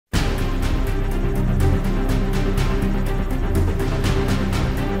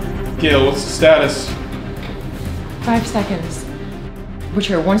Gail, what's the status? 5 seconds.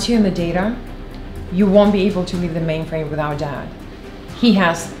 Butcher, once you're in the data, you won't be able to leave the mainframe without Dad. He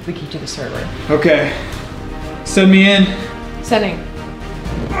has the key to the server. Okay. Send me in. Sending.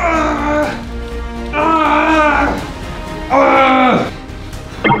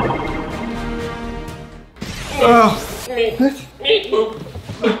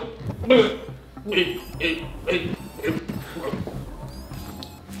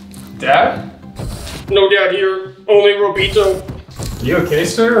 Dad? No Dad here, only Robito. You okay,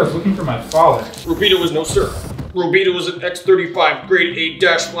 sir? I was looking for my father. Robito was no sir. Robito was an X-35 grade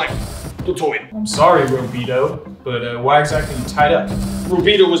A-flight platoon. I'm sorry, Robito, but why exactly are you tied up?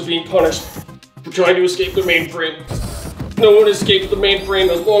 Robito was being punished for trying to escape the mainframe. No one escapes the mainframe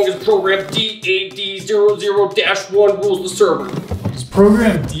as long as program DAD00-1 rules the server. Does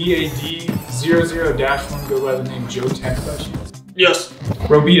program DAD00-1 go by the name Joe Tech by chance? Yes.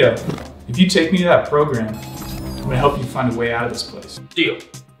 Robito, if you take me to that program, I'm gonna help you find a way out of this place. Deal.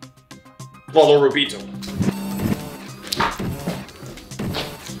 Follow Robito.